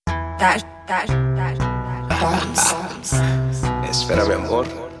Espera, mi amor,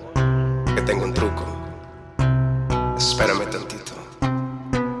 que tengo un truco. Espérame tantito.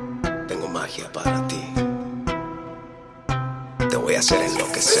 Tengo magia para ti. Te voy a hacer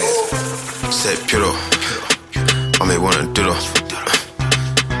enloquecer. Say puro, mami wanna duro.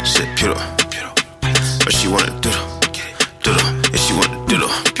 Say puro, but she wanna duro. If she wanna duro,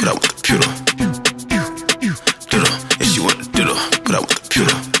 but I want the puro. Duro, if she wanna duro, but I want the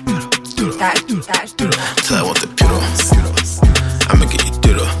puro. Till I want the puro. I'ma get you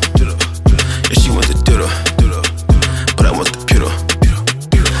duro. If she wants the duro, but I want the puro.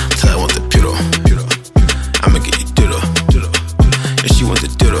 Till I want the puro. I'ma get you duro. If she wants the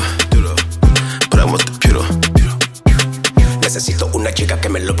duro, but I want the puro. Necesito una chica que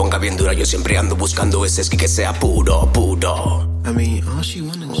me lo ponga bien dura. Yo siempre ando buscando ese esqui que sea puro, puro. I mean, all she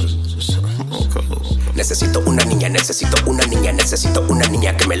wanted was something cold. Necesito una niña, necesito una niña, necesito una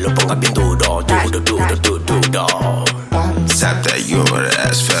niña que me lo ponga bien duro, duro, duro, duro, duro. Tap that, you know that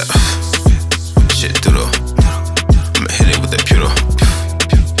ass fat. Shit duro. I'ma hit it with that puro.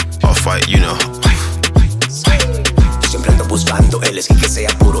 Off white, you know. Siempre ando buscando el esqui que sea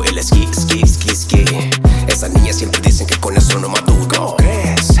puro, el esqui, esqui, esqui, esqui. Esas niñas siempre dicen que con eso no maduro.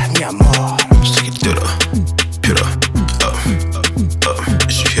 ¿Crees, mi amor? Stick it duro, puro, up.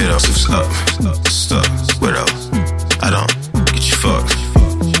 She hit up, up, stuck.